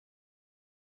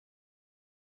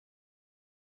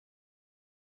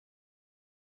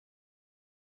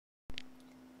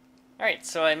Alright,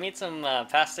 so I made some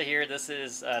pasta here. This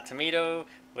is tomato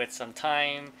with some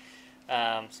thyme,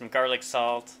 some garlic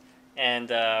salt, and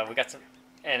we got some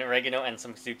and oregano and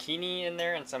some zucchini in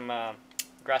there and some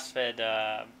grass-fed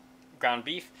ground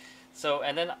beef. So,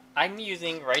 and then I'm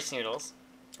using rice noodles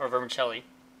or vermicelli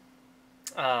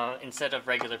instead of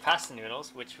regular pasta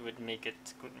noodles, which would make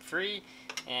it gluten-free.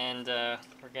 And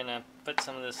we're gonna put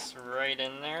some of this right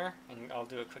in there, and I'll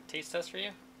do a quick taste test for you.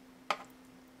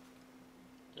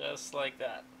 Just like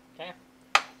that, okay?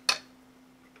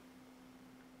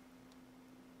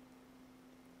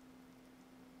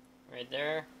 Right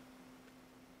there.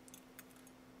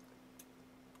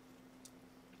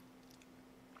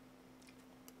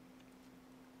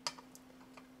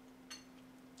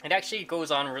 It actually goes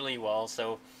on really well.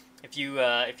 So if you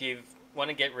want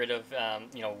to get rid of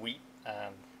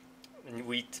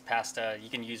wheat pasta, you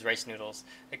can use rice noodles.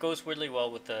 It goes really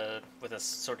well with a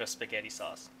sort of spaghetti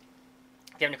sauce.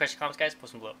 If you have any questions, comments, guys,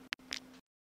 post them below.